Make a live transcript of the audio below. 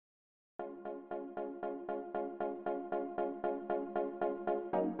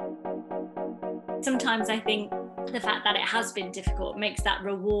Sometimes I think the fact that it has been difficult makes that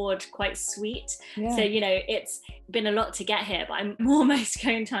reward quite sweet. Yeah. So, it's been a lot to get here, but I'm almost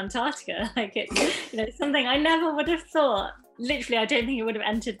going to Antarctica. Like it's, something I never would have thought. Literally, I don't think it would have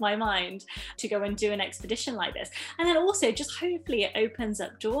entered my mind to go and do an expedition like this. And then also, just hopefully it opens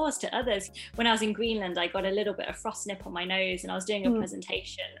up doors to others. When I was in Greenland, I got a little bit of frost nip on my nose and I was doing a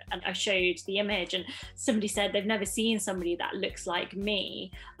presentation and I showed the image and somebody said they've never seen somebody that looks like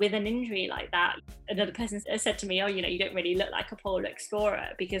me with an injury like that. Another person said to me, you don't really look like a polar explorer,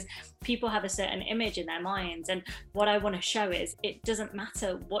 because people have a certain image in their minds. And what I want to show is it doesn't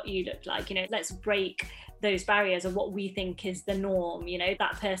matter what you look like, let's break those barriers of what we think is the norm.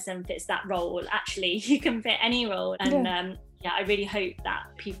 That person fits that role. Actually, you can fit any role. And I really hope that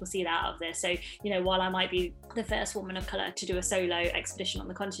people see that out of this. So, while I might be the first woman of colour to do a solo expedition on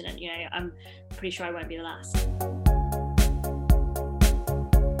the continent, I'm pretty sure I won't be the last.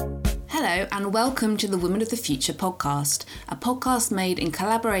 Hello and welcome to the Women of the Future podcast, a podcast made in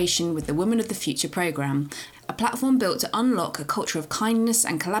collaboration with the Women of the Future programme, a platform built to unlock a culture of kindness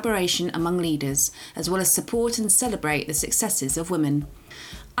and collaboration among leaders, as well as support and celebrate the successes of women.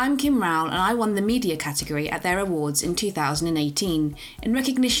 I'm Kim Rowell and I won the media category at their awards in 2018 in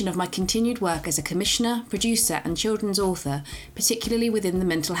recognition of my continued work as a commissioner, producer and children's author, particularly within the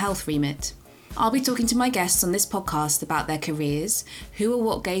mental health remit. I'll be talking to my guests on this podcast about their careers, who or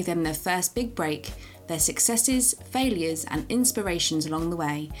what gave them their first big break, their successes, failures and inspirations along the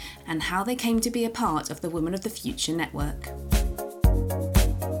way, and how they came to be a part of the Women of the Future network.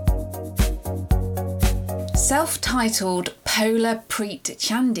 Self-titled Pola Preet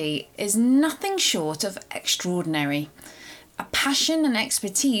Chandi is nothing short of extraordinary. A passion and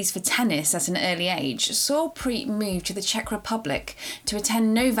expertise for tennis at an early age saw Preet move to the Czech Republic to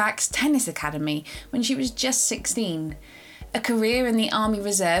attend Novak's Tennis Academy when she was just 16. A career in the Army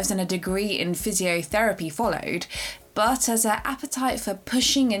Reserves and a degree in physiotherapy followed, but as her appetite for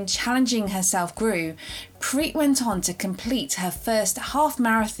pushing and challenging herself grew, Preet went on to complete her first half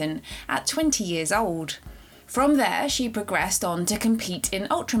marathon at 20 years old. From there, she progressed on to compete in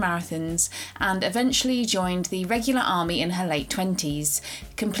ultramarathons and eventually joined the regular army in her late 20s,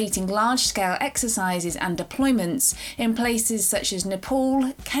 completing large-scale exercises and deployments in places such as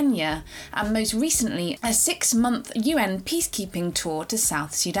Nepal, Kenya, and most recently a 6-month UN peacekeeping tour to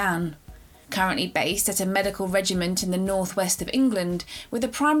South Sudan. Currently based at a medical regiment in the northwest of England with a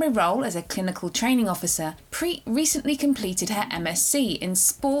primary role as a clinical training officer, Preet recently completed her MSc in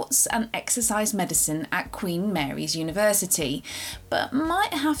Sports and Exercise Medicine at Queen Mary's University, but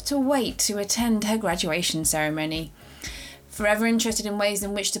might have to wait to attend her graduation ceremony. Forever interested in ways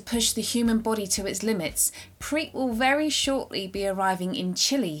in which to push the human body to its limits, Preet will very shortly be arriving in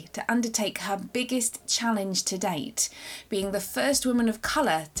Chile to undertake her biggest challenge to date, being the first woman of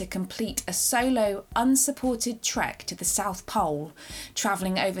colour to complete a solo, unsupported trek to the South Pole,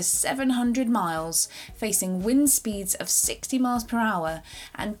 travelling over 700 miles, facing wind speeds of 60 miles per hour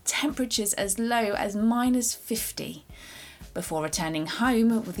and temperatures as low as -50. Before returning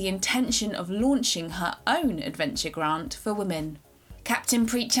home with the intention of launching her own adventure grant for women. Captain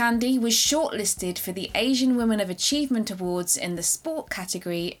Preet Chandi was shortlisted for the Asian Women of Achievement Awards in the sport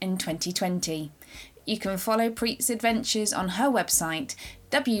category in 2020. You can follow Preet's adventures on her website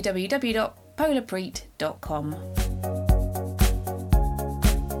www.polapreet.com.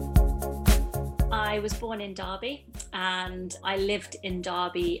 I was born in Derby and I lived in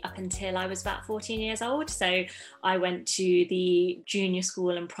Derby up until I was about 14 years old. So I went to the junior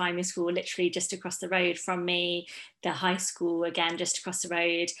school and primary school literally just across the road from me, the high school again just across the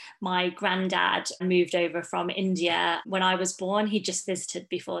road. My granddad moved over from India when I was born. He just visited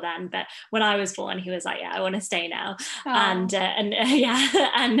before then, but when I was born he was like, yeah, I want to stay now. And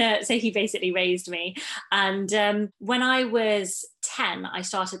so he basically raised me. And when I was 10, I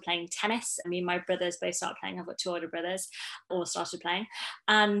started playing tennis. I mean, my brothers both started playing. I've got 2 older brothers, all started playing,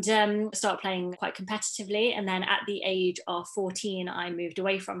 and started playing quite competitively. And then at the age of 14, I moved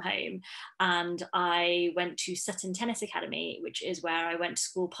away from home and I went to Sutton Tennis Academy, which is where I went to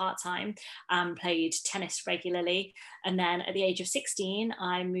school part-time and played tennis regularly. And then at the age of 16,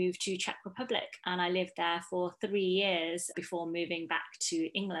 I moved to Czech Republic and I lived there for 3 years before moving back to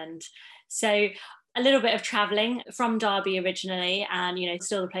England. So a little bit of traveling from Derby originally, and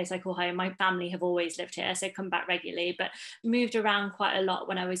still the place I call home. My family have always lived here, so come back regularly, but moved around quite a lot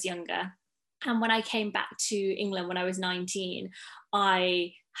when I was younger. And when I came back to England when I was 19,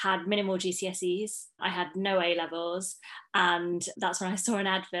 I had minimal GCSEs, I had no A levels, and that's when I saw an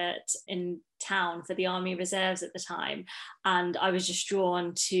advert in town for the Army Reserves at the time, and I was just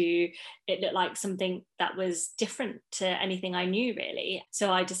drawn to it. Looked like something that was different to anything I knew, really.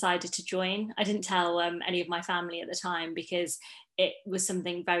 So I decided to join. I didn't tell any of my family at the time because it was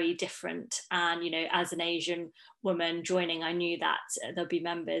something very different, and as an Asian woman joining, I knew that there'd be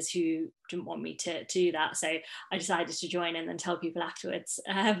members who didn't want me to do that, so I decided to join and then tell people afterwards,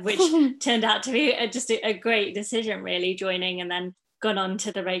 which turned out to be just a great decision, really, joining and then gone on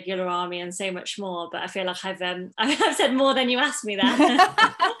to the regular army and so much more. But I feel like I've said more than you asked me there.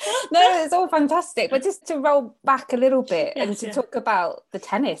 No, it's all fantastic. But just to roll back a little bit and to talk about the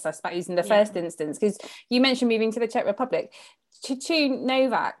tennis, I suppose, in the first instance, because you mentioned moving to the Czech Republic to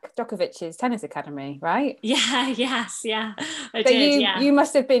Novak Djokovic's tennis academy, right? Yeah, yes, yeah. You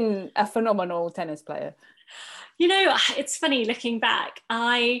must have been a phenomenal tennis player. It's funny looking back.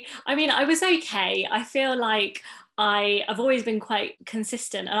 I mean, I was okay. I feel like I've always been quite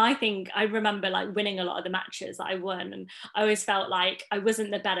consistent, and I think I remember like winning a lot of the matches that I won, and I always felt like I wasn't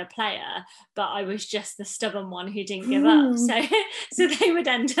the better player, but I was just the stubborn one who didn't give up. So they would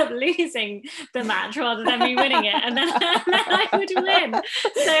end up losing the match rather than me winning it, and then I would win.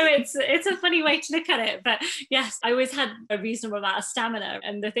 So it's a funny way to look at it, but yes, I always had a reasonable amount of stamina,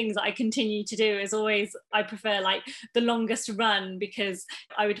 and the things that I continue to do is always, I prefer like the longest run, because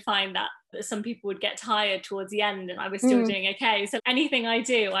I would find that some people would get tired towards the end and I was still doing okay. So anything I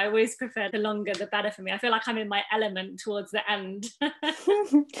do, I always prefer the longer the better for me. I feel like I'm in my element towards the end. But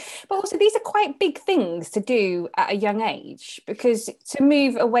also these are quite big things to do at a young age, because to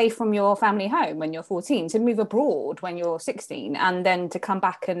move away from your family home when you're 14, to move abroad when you're 16, and then to come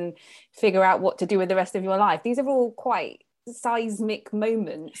back and figure out what to do with the rest of your life, these are all quite seismic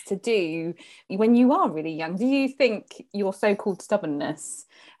moments to do when you are really young. Do you think your so-called stubbornness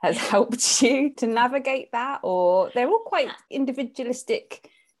has helped you to navigate that, or they're all quite individualistic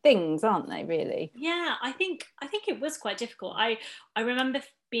things, aren't they, really? Yeah, I think it was quite difficult. I remember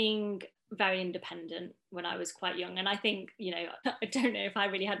being very independent when I was quite young, and I think I don't know if I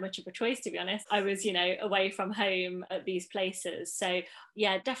really had much of a choice, to be honest. I was away from home at these places, so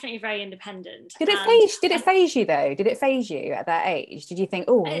yeah, definitely very independent. Did it phase you though? Did it phase you at that age? Did you think,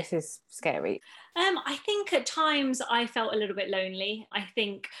 oh, this is scary? I think at times I felt a little bit lonely. I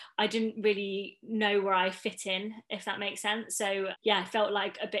think I didn't really know where I fit in, if that makes sense. So yeah, I felt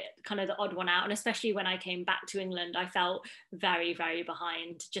like a bit kind of the odd one out. And especially when I came back to England, I felt very, very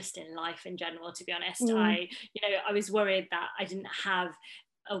behind just in life in general, to be honest. I was worried that I didn't have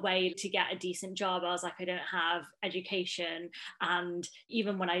a way to get a decent job. I was like, I don't have education, and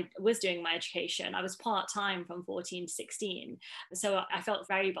even when I was doing my education, I was part-time from 14 to 16, so I felt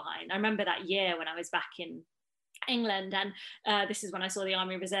very behind. I remember that year when I was back in England, and this is when I saw the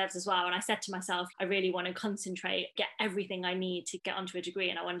Army Reserves as well, and I said to myself, I really want to concentrate, get everything I need to get onto a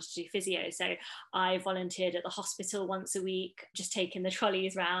degree, and I wanted to do physio. So I volunteered at the hospital once a week, just taking the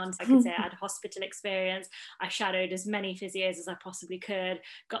trolleys around. I could say I had hospital experience. I shadowed as many physios as I possibly could,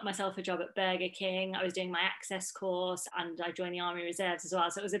 got myself a job at Burger King. I was doing my access course, and I joined the Army Reserves as well.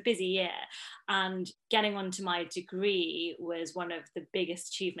 So it was a busy year, and getting onto my degree was one of the biggest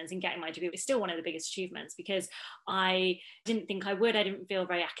achievements. And getting my degree was still one of the biggest achievements, because I didn't think I would. I didn't feel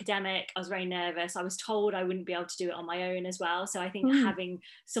very academic. I was very nervous. I was told I wouldn't be able to do it on my own as well. So I think having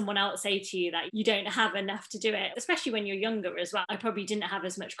someone else say to you that you don't have enough to do it, especially when you're younger as well, I probably didn't have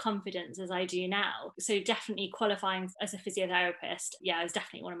as much confidence as I do now. So definitely qualifying as a physiotherapist, yeah, is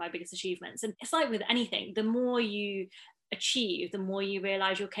definitely one of my biggest achievements. And it's like with anything, the more you achieve, the more you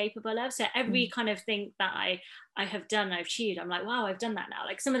realize you're capable of. So every kind of thing that I have done, I've achieved, I'm like, wow, I've done that now.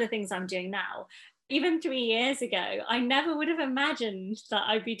 Like some of the things I'm doing now, even 3 years ago, I never would have imagined that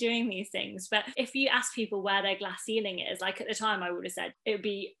I'd be doing these things. But if you ask people where their glass ceiling is, like at the time I would have said it would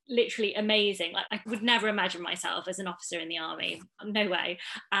be literally amazing. Like I would never imagine myself as an officer in the army, no way.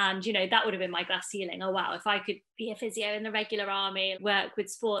 And that would have been my glass ceiling. Oh wow, if I could be a physio in the regular army, work with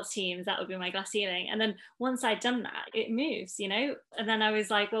sports teams, that would be my glass ceiling. And then once I'd done that, it moves, and then I was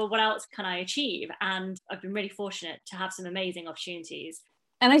like, well, what else can I achieve? And I've been really fortunate to have some amazing opportunities.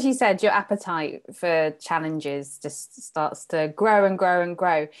 And as you said, your appetite for challenges just starts to grow and grow and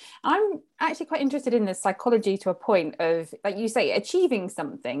grow. I'm actually quite interested in the psychology to a point of, like you say, achieving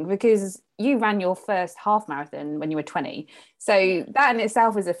something, because you ran your first half marathon when you were 20. So that in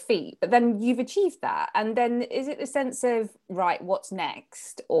itself is a feat, but then you've achieved that. And then is it the sense of, right, what's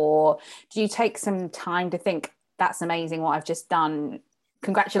next? Or do you take some time to think, that's amazing what I've just done,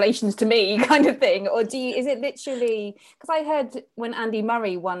 congratulations to me, kind of thing? Or is it literally, because I heard when Andy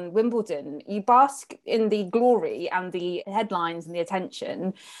Murray won Wimbledon, you bask in the glory and the headlines and the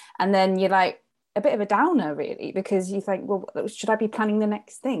attention, and then you're like, a bit of a downer, really, because you think, well, should I be planning the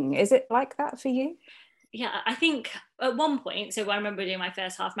next thing? Is it like that for you? Yeah, I think at one point, so I remember doing my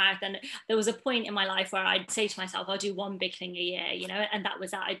first half marathon, there was a point in my life where I'd say to myself, I'll do one big thing a year, you know, and that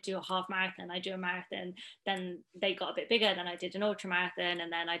was that. I'd do a half marathon, I'd do a marathon, then they got a bit bigger, then I did an ultra marathon,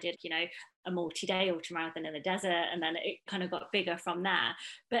 and then I did, you know, a multi-day ultra marathon in the desert, and then it kind of got bigger from there.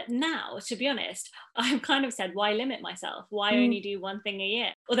 But now, to be honest, I've kind of said, why limit myself? Why only do one thing a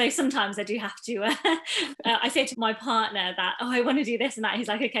year? Although sometimes I do have to, I say to my partner that, oh, I want to do this and that. He's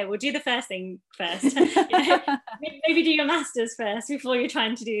like, okay, we'll do the first thing first. You know, maybe do your masters first before you're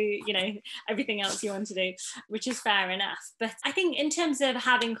trying to do, you know, everything else you want to do, which is fair enough. But I think in terms of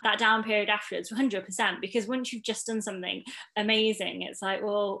having that down period afterwards, 100%, because once you've just done something amazing, it's like,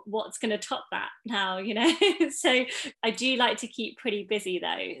 well, what's going to top that now, you know? So I do like to keep pretty busy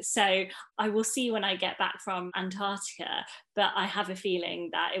though. So I will see when I get back from Antarctica, but I have a feeling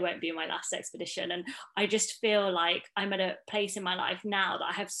that it won't be my last expedition. And I just feel like I'm at a place in my life now that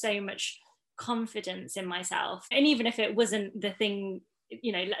I have so much confidence in myself. And even if it wasn't the thing,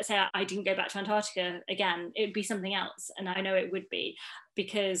 you know, let's say I didn't go back to Antarctica again, it'd be something else. And I know it would be,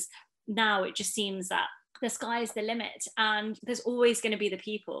 because now it just seems that the sky's the limit, and there's always going to be the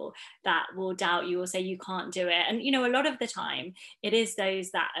people that will doubt you or say you can't do it. And you know, a lot of the time it is those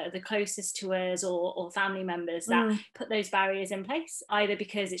that are the closest to us, or family members that put those barriers in place, either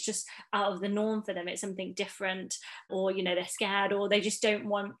because it's just out of the norm for them, it's something different, or you know, they're scared, or they just don't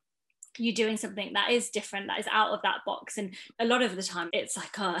want you doing something that is different, that is out of that box. And a lot of the time it's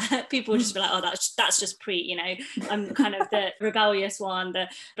like, oh, people just be like, oh, that's just Preet, you know, I'm kind of the rebellious one, the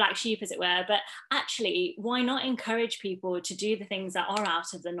black sheep, as it were. But actually, why not encourage people to do the things that are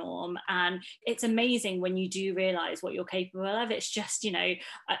out of the norm? And it's amazing when you do realize what you're capable of. It's just, you know,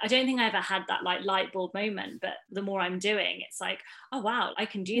 I don't think I ever had that like light bulb moment, but the more I'm doing, it's like, oh wow, I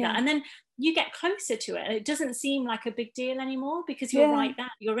can do that. And then you get closer to it, and it doesn't seem like a big deal anymore, because you're right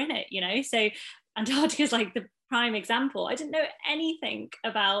there, you're in it, you know. So Antarctica is like the prime example. I didn't know anything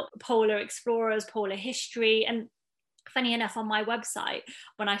about polar explorers, polar history. And funny enough, on my website,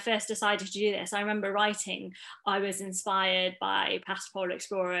 when I first decided to do this, I remember writing I was inspired by past polar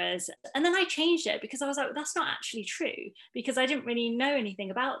explorers, and then I changed it because I was like, that's not actually true, because I didn't really know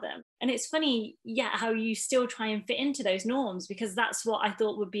anything about them. And it's funny, how you still try and fit into those norms, because that's what I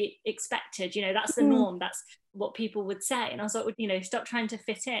thought would be expected, you know, that's the norm, that's what people would say. And I was like, you know, stop trying to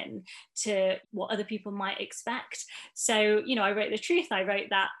fit in to what other people might expect. So, you know, I wrote the truth. I wrote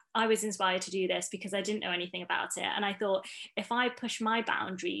that I was inspired to do this because I didn't know anything about it. And I thought, if I push my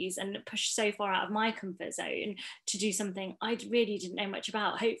boundaries and push so far out of my comfort zone to do something I really didn't know much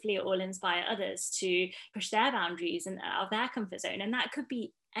about, hopefully it will inspire others to push their boundaries and out of their comfort zone. And that could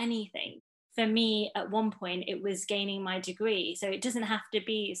be anything. For me, at one point, it was gaining my degree. So it doesn't have to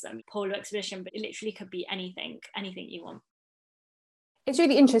be some polar expedition, but it literally could be anything you want. It's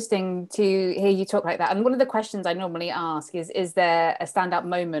really interesting to hear you talk like that. And one of the questions I normally ask is there a standout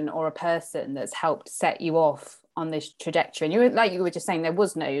moment or a person that's helped set you off on this trajectory? And you were, like you were just saying, there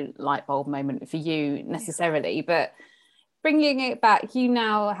was no light bulb moment for you necessarily, but bringing it back, you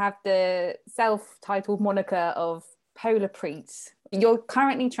now have the self-titled moniker of Polar Preet. You're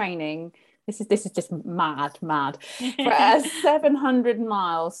currently training. This is just mad for a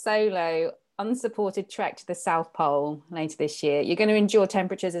 700-mile solo unsupported trek to the South Pole later this year. You're going to endure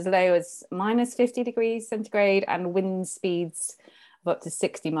temperatures as low as minus 50 degrees centigrade and wind speeds of up to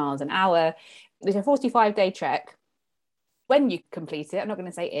 60 miles an hour. It's a 45-day trek. When you complete it, I'm not going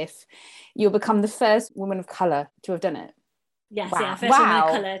to say if, you'll become the first woman of colour to have done it. Yes, first woman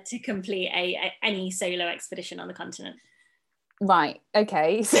of colour to complete any solo expedition on the continent. Right,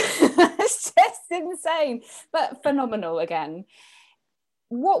 okay. It's just insane, but phenomenal again.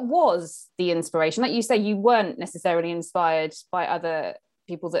 What was the inspiration? Like you say, you weren't necessarily inspired by other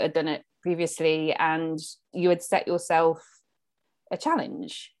people that had done it previously, and you had set yourself a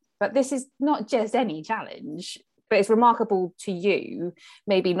challenge. But this is not just any challenge, but it's remarkable to you,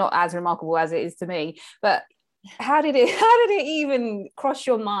 maybe not as remarkable as it is to me. But how did it even cross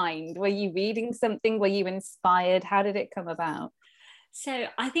your mind? Were you reading something? Were you inspired? How did it come about? So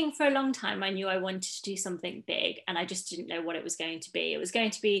I think for a long time I knew I wanted to do something big, and I just didn't know what it was going to be. It was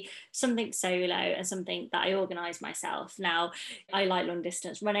going to be something solo and something that I organised myself. Now, I like long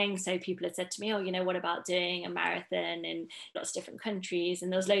distance running, so people had said to me, oh, you know, what about doing a marathon in lots of different countries? And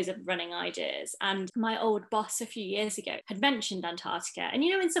there was loads of running ideas. And my old boss a few years ago had mentioned Antarctica. And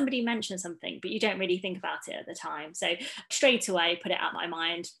you know, when somebody mentions something, but you don't really think about it at the time. So straight away, put it out of my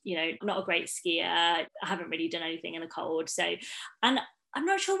mind, you know, I'm not a great skier. I haven't really done anything in the cold. So, and I'm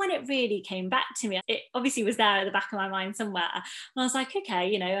not sure when it really came back to me. It obviously was there at the back of my mind somewhere. And I was like, okay,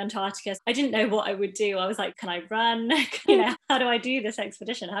 you know, Antarctica. I didn't know what I would do. I was like, can I run? You know, how do I do this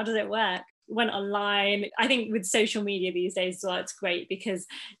expedition? How does it work? Went online. I think with social media these days as well, it's great because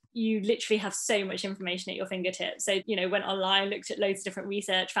you literally have so much information at your fingertips. So, you know, went online, looked at loads of different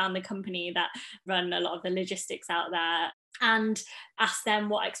research, found the company that run a lot of the logistics out there, and asked them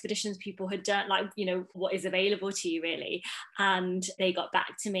what expeditions people had done, like, you know, what is available to you really. And they got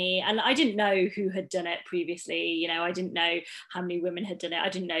back to me, and I didn't know who had done it previously. You know, I didn't know how many women had done it. I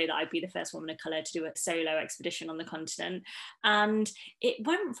didn't know that I'd be the first woman of colour to do a solo expedition on the continent. And it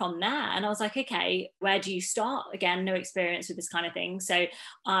went from there. And I was like, okay, where do you start? Again, no experience with this kind of thing. So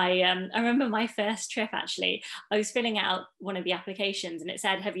I remember my first trip, actually, I was filling out one of the applications and it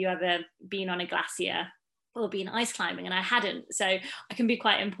said, have you ever been on a glacier or been ice climbing? And I hadn't. So I can be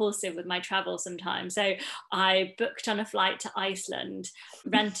quite impulsive with my travel sometimes. So I booked on a flight to Iceland,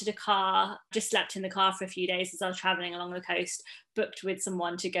 rented a car, just slept in the car for a few days as I was traveling along the coast, booked with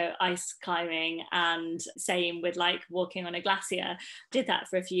someone to go ice climbing, and same with like walking on a glacier. Did that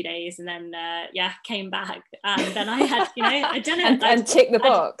for a few days and then came back, and then I had, you know, I'd done it and tick the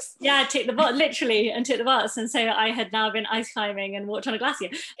box. I ticked the box, literally, and ticked the box. And so I had now been ice climbing and walked on a glacier.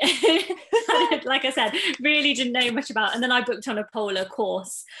 Like I said, really didn't know much about. And then I booked on a polar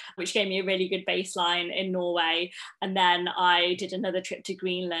course, which gave me a really good baseline in Norway. And then I did another trip to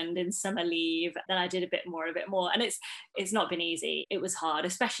Greenland in summer leave. Then I did a bit more. And it's not been easy. It was hard,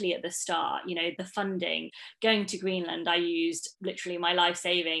 especially at the start. You know, the funding, going to Greenland, I used literally my life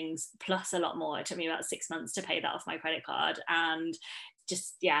savings plus a lot more. It took me about 6 months to pay that off my credit card, and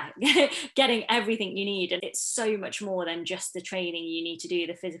just getting everything you need. And it's so much more than just the training you need to do,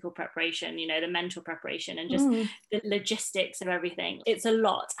 the physical preparation, you know, the mental preparation, and just the logistics of everything. It's a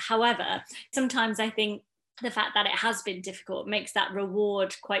lot. However, sometimes I think the fact that it has been difficult makes that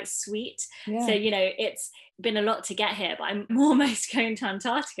reward quite sweet. So, you know, it's been a lot to get here, but I'm almost going to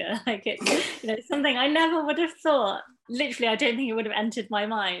Antarctica. Like, it's, you know, something I never would have thought. Literally, I don't think it would have entered my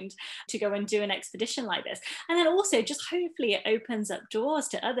mind to go and do an expedition like this. And then also, just hopefully it opens up doors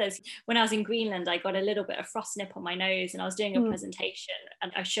to others. When I was in Greenland, I got a little bit of frost nip on my nose, and I was doing a presentation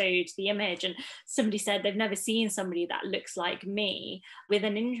and I showed the image, and somebody said they've never seen somebody that looks like me with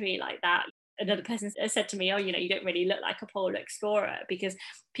an injury like that. Another person said to me, oh, you know, you don't really look like a polar explorer, because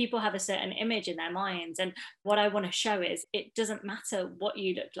people have a certain image in their minds. And what I want to show is it doesn't matter what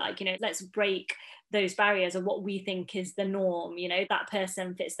you look like, you know, let's break those barriers of what we think is the norm. You know, that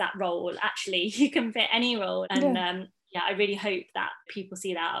person fits that role. Actually, you can fit any role. And I really hope that people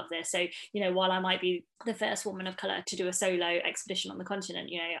see that out of this. So, you know, while I might be the first woman of colour to do a solo expedition on the continent,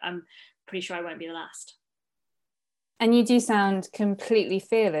 you know, I'm pretty sure I won't be the last. And you do sound completely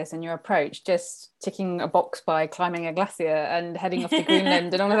fearless in your approach, just ticking a box by climbing a glacier and heading off to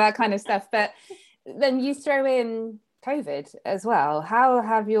Greenland and all of that kind of stuff. But then you throw in COVID as well. How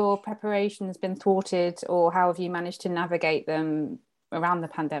have your preparations been thwarted, or how have you managed to navigate them around the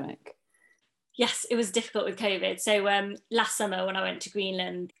pandemic? Yes, it was difficult with COVID. So last summer when I went to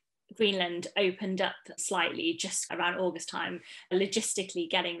Greenland opened up slightly just around August time. Logistically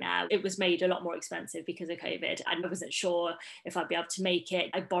getting there, it was made a lot more expensive because of COVID, and I wasn't sure if I'd be able to make it.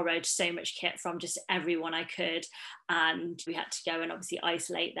 I borrowed so much kit from just everyone I could, and we had to go and obviously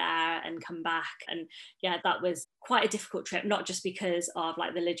isolate there and come back. And yeah, that was quite a difficult trip, not just because of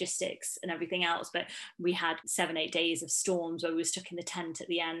like the logistics and everything else, but we had 7-8 days of storms where we were stuck in the tent at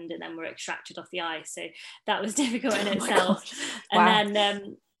the end and then we're extracted off the ice. So that was difficult in itself. And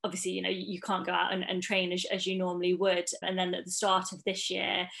then obviously, you know, you can't go out and train as you normally would. And then at the start of this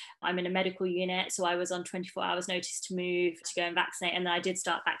year, I'm in a medical unit. So I was on 24 hours notice to move to go and vaccinate. And then I did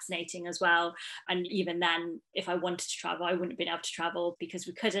start vaccinating as well. And even then, if I wanted to travel, I wouldn't have been able to travel because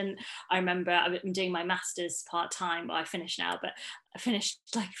we couldn't. I remember I'm doing my master's part-time. Well, I finished now, but I finished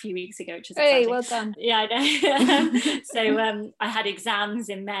like a few weeks ago, which is exciting. Well done. Yeah, I know. So I had exams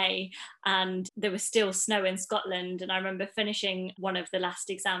in May and there was still snow in Scotland. And I remember finishing one of the last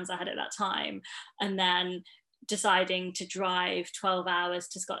exams I had at that time and then deciding to drive 12 hours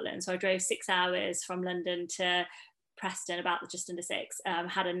to Scotland. So I drove 6 hours from London to Preston, about just under 6,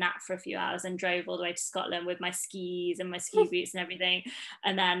 had a nap for a few hours and drove all the way to Scotland with my skis and my ski boots and everything.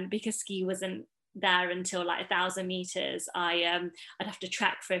 And then because ski wasn't there until like 1,000 meters, I'd have to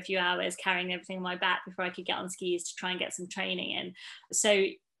trek for a few hours carrying everything on my back before I could get on skis to try and get some training in. So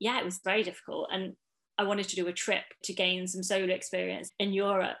yeah, it was very difficult, and I wanted to do a trip to gain some solo experience in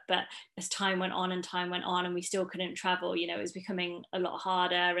Europe, but as time went on and we still couldn't travel, you know, it was becoming a lot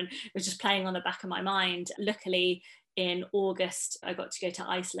harder and it was just playing on the back of my mind. Luckily, in August, I got to go to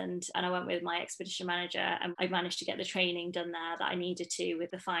Iceland, and I went with my expedition manager, and I managed to get the training done there that I needed to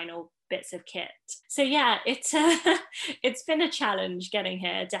with the final bits of kit. So yeah, it's been a challenge getting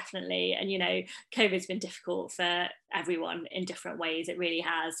here, definitely. And COVID's been difficult for everyone in different ways. It really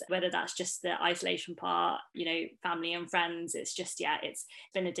has, whether that's just the isolation part, family and friends. It's just, it's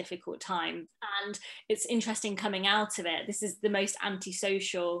been a difficult time. And it's interesting coming out of it. This is the most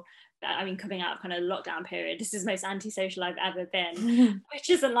antisocial, coming out of kind of lockdown period, this is the most antisocial I've ever been,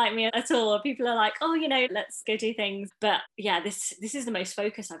 which isn't like me at all. People are like, oh, let's go do things. But yeah, this is the most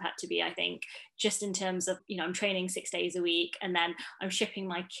focused I've had to be, I think, just in terms of, I'm training 6 days a week, and then I'm shipping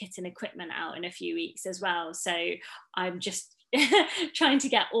my kit and equipment out in a few weeks as well. So I'm just trying to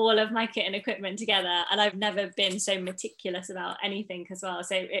get all of my kit and equipment together, and I've never been so meticulous about anything as well.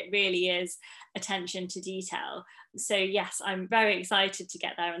 So it really is attention to detail. So yes, I'm very excited to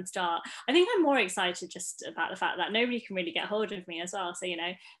get there and start. I think I'm more excited just about the fact that nobody can really get hold of me as well. So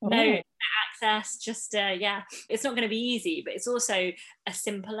no access, just it's not going to be easy, but it's also a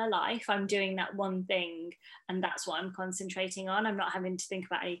simpler life. I'm doing that one thing, and that's what I'm concentrating on. I'm not having to think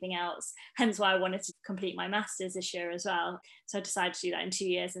about anything else, hence why I wanted to complete my master's this year as well. So I decided to do that in 2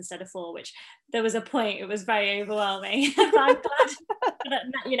 years instead of 4, which there was a point it was very overwhelming. But I'm glad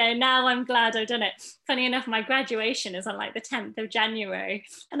that, now I'm glad I've done it. Funny enough, my graduation is on like the 10th of January,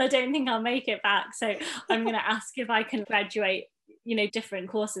 and I don't think I'll make it back. So I'm going to ask if I can graduate, different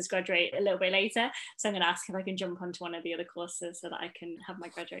courses graduate a little bit later. So I'm going to ask if I can jump onto one of the other courses so that I can have my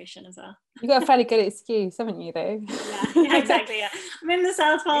graduation as well. You've got a fairly good excuse, haven't you, though? Yeah, exactly. Yeah. I'm in the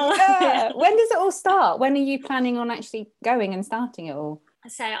South Pole. Yeah. When does it all start? When are you planning on actually going and starting it all?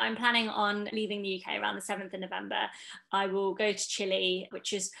 So I'm planning on leaving the UK around the 7th of November. I will go to Chile,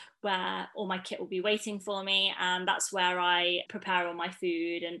 which is where all my kit will be waiting for me. And that's where I prepare all my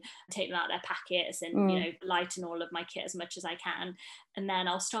food and take them out their packets and, lighten all of my kit as much as I can. And then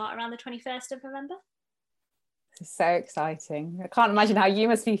I'll start around the 21st of November. This is so exciting. I can't imagine how you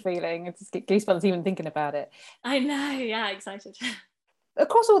must be feeling. I just get goosebumps even thinking about it. I know, yeah, excited.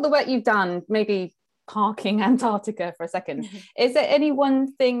 Across all the work you've done, maybe parking Antarctica for a second, is there any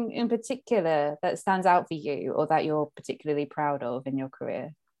one thing in particular that stands out for you or that you're particularly proud of in your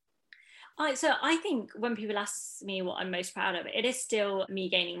career? So I think when people ask me what I'm most proud of, it is still me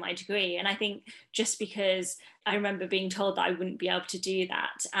gaining my degree. And I think just because I remember being told that I wouldn't be able to do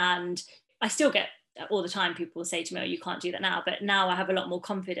that, and I still get all the time people will say to me, oh, you can't do that now, but now I have a lot more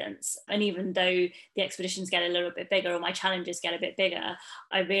confidence. And even though the expeditions get a little bit bigger or my challenges get a bit bigger,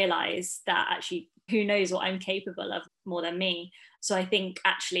 I realise that actually who knows what I'm capable of more than me. So I think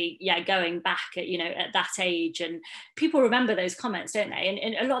actually, going back at, at that age, and people remember those comments, don't they?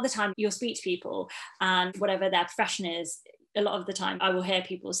 And a lot of the time you'll speak to people, and whatever their profession is, a lot of the time I will hear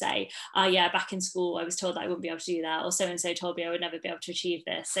people say, back in school I was told that I wouldn't be able to do that, or so-and-so told me I would never be able to achieve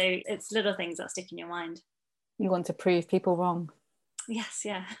this. So it's little things that stick in your mind. You want to prove people wrong. Yes,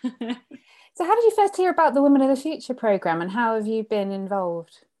 yeah. So how did you first hear about the Women of the Future programme, and how have you been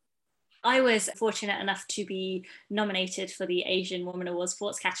involved? I was fortunate enough to be nominated for the Asian Woman Awards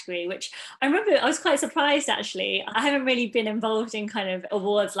Sports category, which I remember I was quite surprised actually. I haven't really been involved in kind of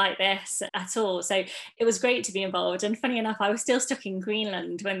awards like this at all. So it was great to be involved. And funny enough, I was still stuck in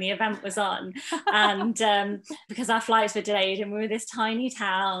Greenland when the event was on. And because our flights were delayed and we were this tiny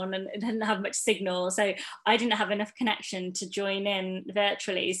town and it didn't have much signal. So I didn't have enough connection to join in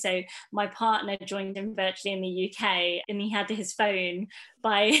virtually. So my partner joined in virtually in the UK, and he had his phone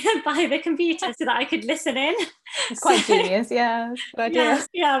by the computer so that I could listen in. It's quite genius, yeah. Good idea.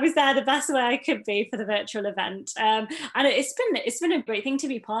 Yeah, I was there the best way I could be for the virtual event, and it's been a great thing to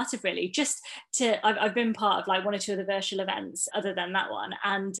be part of. Really, I've been part of like one or two of the virtual events other than that one,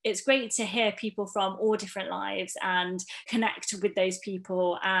 and it's great to hear people from all different lives and connect with those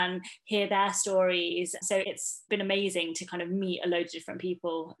people and hear their stories. So it's been amazing to kind of meet a load of different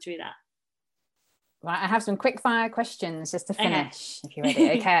people through that. Right, I have some quick fire questions just to finish, if you're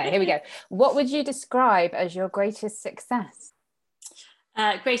ready. Okay, here we go. What would you describe as your greatest success?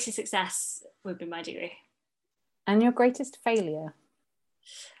 Greatest success would be my degree. And your greatest failure?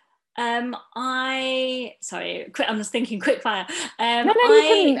 I'm just thinking quick fire. You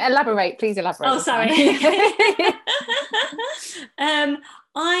can elaborate. Please elaborate. Oh, sorry.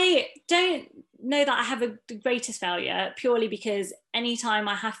 I don't know that I have the greatest failure, purely because anytime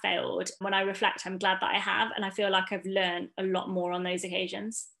I have failed, when I reflect, I'm glad that I have, and I feel like I've learned a lot more on those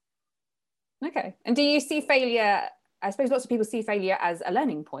occasions. Okay. And do you see failure, I suppose lots of people see failure as a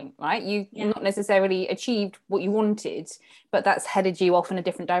learning point, right? You've not necessarily achieved what you wanted, but that's headed you off in a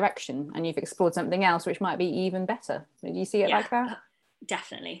different direction, and you've explored something else which might be even better. Do you see it like that?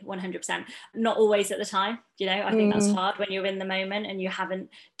 Definitely, 100%. Not always at the time, you know, I think that's hard when you're in the moment and you haven't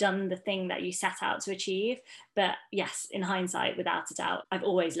done the thing that you set out to achieve. But yes, in hindsight, without a doubt, I've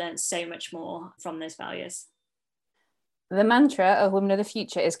always learned so much more from those failures. The mantra of Women of the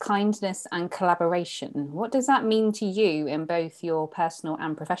Future is kindness and collaboration. What does that mean to you in both your personal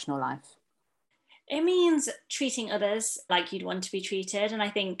and professional life? It means treating others like you'd want to be treated. And I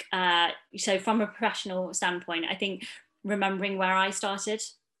think, so from a professional standpoint, I think remembering where I started,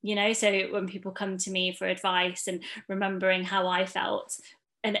 you know, so when people come to me for advice and remembering how I felt,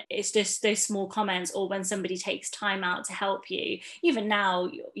 and it's just those small comments, or when somebody takes time out to help you. Even now,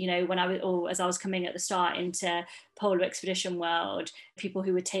 you know, when I was, or as I was coming at the start into polar expedition world, people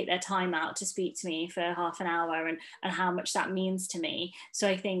who would take their time out to speak to me for half an hour, and how much that means to me. So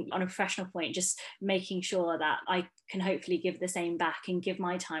I think on a professional point, just making sure that I can hopefully give the same back and give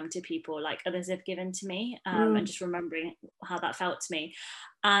my time to people like others have given to me, and just remembering how that felt to me.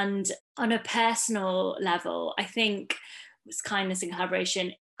 And on a personal level, I think it's kindness and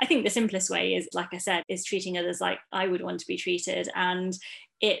collaboration. I think the simplest way is, like I said, is treating others like I would want to be treated. And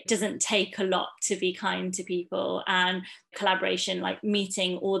it doesn't take a lot to be kind to people. And collaboration, like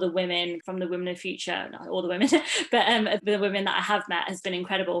meeting all the women from the Women of the Future, not all the women, but the women that I have met has been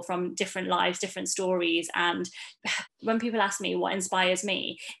incredible, from different lives, different stories. And when people ask me what inspires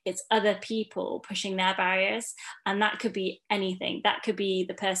me, it's other people pushing their barriers. And that could be anything. That could be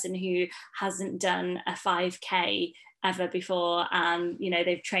the person who hasn't done a 5K ever before, and you know,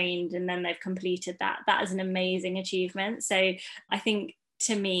 they've trained and then they've completed that is an amazing achievement. So I think,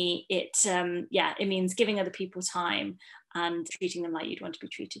 to me, it means giving other people time and treating them like you'd want to be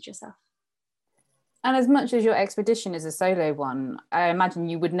treated yourself. And as much as your expedition is a solo one, I imagine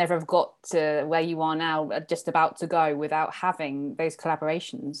you would never have got to where you are now, just about to go, without having those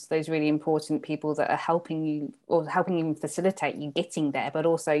collaborations, those really important people that are helping you, or helping you facilitate you getting there, but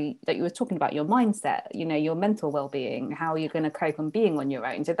also that you were talking about your mindset, you know, your mental well-being, how you're going to cope on being on your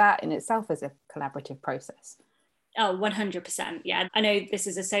own. So that in itself is a collaborative process. Oh, 100%. Yeah. I know this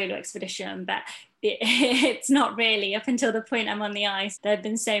is a solo expedition, but it's not really. Up until the point I'm on the ice, there have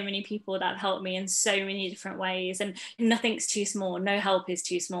been so many people that have helped me in so many different ways, and nothing's too small. No help is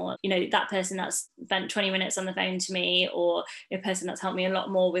too small. You know, that person that's spent 20 minutes on the phone to me, or a person that's helped me a lot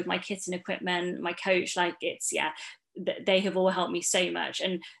more with my kit and equipment, my coach, like they have all helped me so much.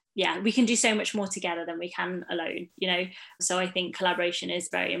 And yeah, we can do so much more together than we can alone, you know. So I think collaboration is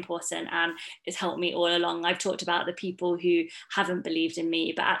very important, and it's helped me all along. I've talked about the people who haven't believed in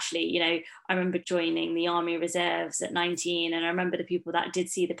me, but actually, you know, I remember joining the Army Reserves at 19, and I remember the people that did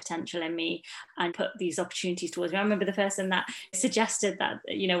see the potential in me and put these opportunities towards me. I remember the person that suggested that,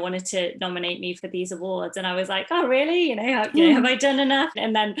 you know, wanted to nominate me for these awards, and I was like, oh really, have I done enough?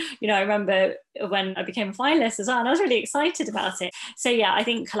 And then, you know, I remember when I became a finalist as well, and I was really excited about it. So yeah, I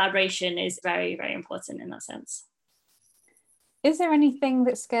think collaboration is very, very important in that sense. Is there anything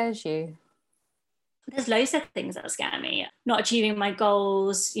that scares you? There's loads of things that scare me. Not achieving my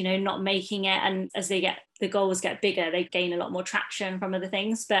goals, you know, not making it. And as the goals get bigger, they gain a lot more traction from other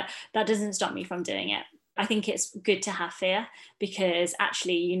things, but that doesn't stop me from doing it. I think it's good to have fear, because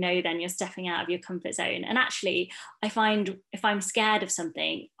actually, you know, then you're stepping out of your comfort zone. And actually, I find if I'm scared of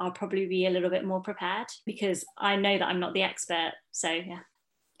something, I'll probably be a little bit more prepared, because I know that I'm not the expert. So, yeah.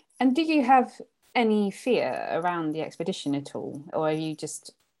 And do you have any fear around the expedition at all? Or are you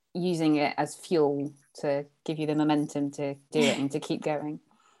just using it as fuel to give you the momentum to do it and to keep going?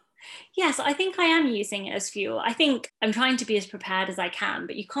 Yes, I think I am using it as fuel. I think I'm trying to be as prepared as I can,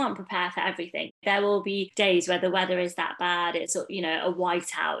 but you can't prepare for everything. There will be days where the weather is that bad. It's, you know, a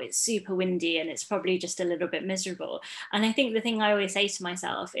whiteout, it's super windy, and it's probably just a little bit miserable. And I think the thing I always say to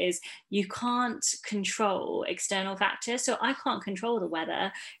myself is, you can't control external factors. So I can't control the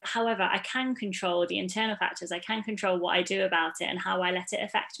weather. However, I can control the internal factors. I can control what I do about it and how I let it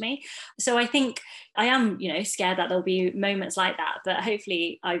affect me. So I think I am, you know, scared that there'll be moments like that, but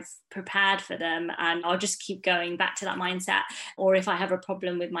hopefully I've prepared for them, and I'll just keep going back to that mindset. Or if I have a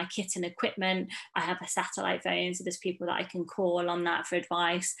problem with my kit and equipment, I have a satellite phone, so there's people that I can call on that for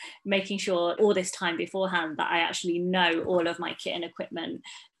advice, making sure all this time beforehand that I actually know all of my kit and equipment.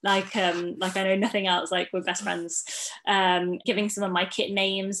 Like I know nothing else, like we're best friends. Giving some of my kit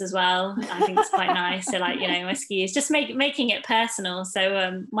names as well, I think it's quite nice. So like, you know, my skis, just making it personal.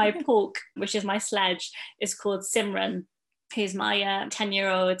 So my pork, which is my sledge, is called Simran. who's my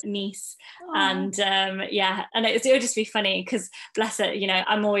 10-year-old niece. And and it'll just be funny because bless her, you know,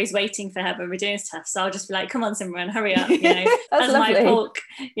 I'm always waiting for her when we're doing stuff, so I'll just be like, come on Simran, hurry up, you know. That's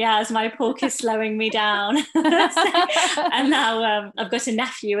lovely. As my pork is slowing me down. And now I've got a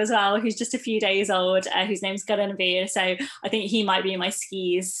nephew as well who's just a few days old, whose name's Garanveer, so I think he might be in my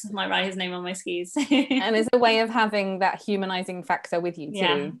skis, might write his name on my skis. And it's a way of having that humanizing factor with you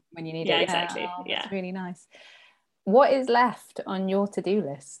too when you need it. Exactly. It's really nice. What is left on your to-do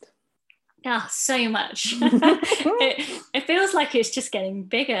list? So much. It feels like it's just getting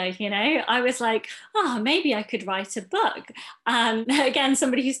bigger, you know. I was like, maybe I could write a book. And again,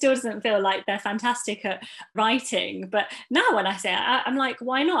 somebody who still doesn't feel like they're fantastic at writing, but now when I say it, I'm like,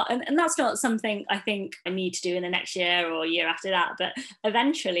 why not? And that's not something I think I need to do in the next year or year after that, but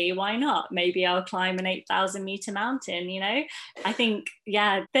eventually, why not? Maybe I'll climb an 8,000 meter mountain, you know. I think,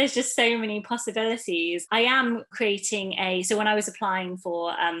 there's just so many possibilities. I am creating so when I was applying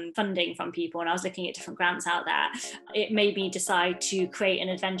for funding from people and I was looking at different grants out there, it made me decide to create an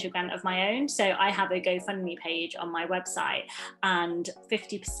adventure grant of my own. So I have a GoFundMe page on my website, and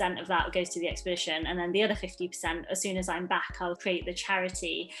 50% of that goes to the expedition, and then the other 50%, as soon as I'm back, I'll create the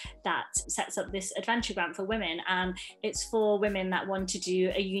charity that sets up this adventure grant for women. And it's for women that want to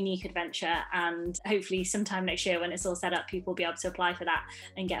do a unique adventure, and hopefully sometime next year when it's all set up, people will be able to apply for that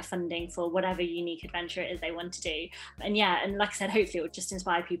and get funding for whatever unique adventure it is they want to do. And like I said, hopefully it will just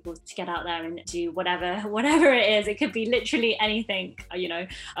inspire people to get out there and do whatever it is. It could be literally anything, you know.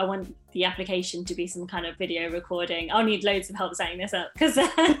 I want the application to be some kind of video recording. I'll need loads of help setting this up because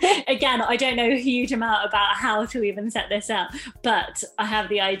again, I don't know a huge amount about how to even set this up, but I have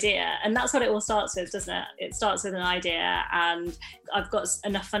the idea, and that's what it all starts with, doesn't it? It starts with an idea, and I've got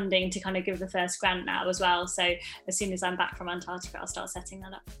enough funding to kind of give the first grant now as well. So as soon as I'm back from Antarctica, I'll start setting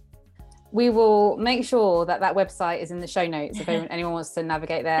that up. We will make sure that website is in the show notes if anyone wants to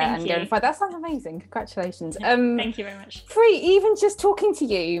navigate there and go and find. That sounds amazing. Congratulations. Thank you very much. Free, even just talking to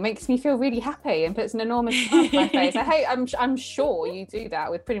you makes me feel really happy and puts an enormous smile on my face. I'm sure you do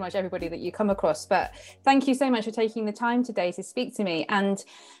that with pretty much everybody that you come across. But thank you so much for taking the time today to speak to me, and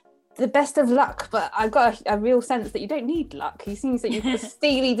the best of luck. But I've got a real sense that you don't need luck. It seems that you've got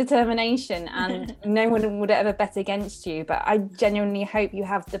steely determination and no one would ever bet against you. But I genuinely hope you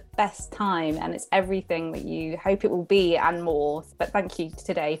have the best time and it's everything that you hope it will be and more. But thank you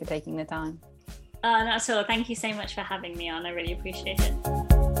today for taking the time. Not at all. Thank you so much for having me on. I really appreciate it.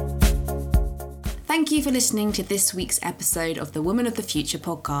 Thank you for listening to this week's episode of the Women of the Future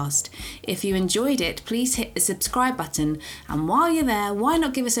podcast. If you enjoyed it, please hit the subscribe button, and while you're there, why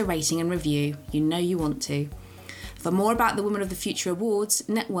not give us a rating and review? You know you want to. For more about the Women of the Future Awards,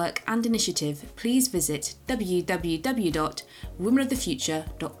 network and initiative, please visit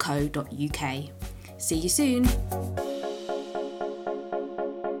www.womenofthefuture.co.uk. See you soon.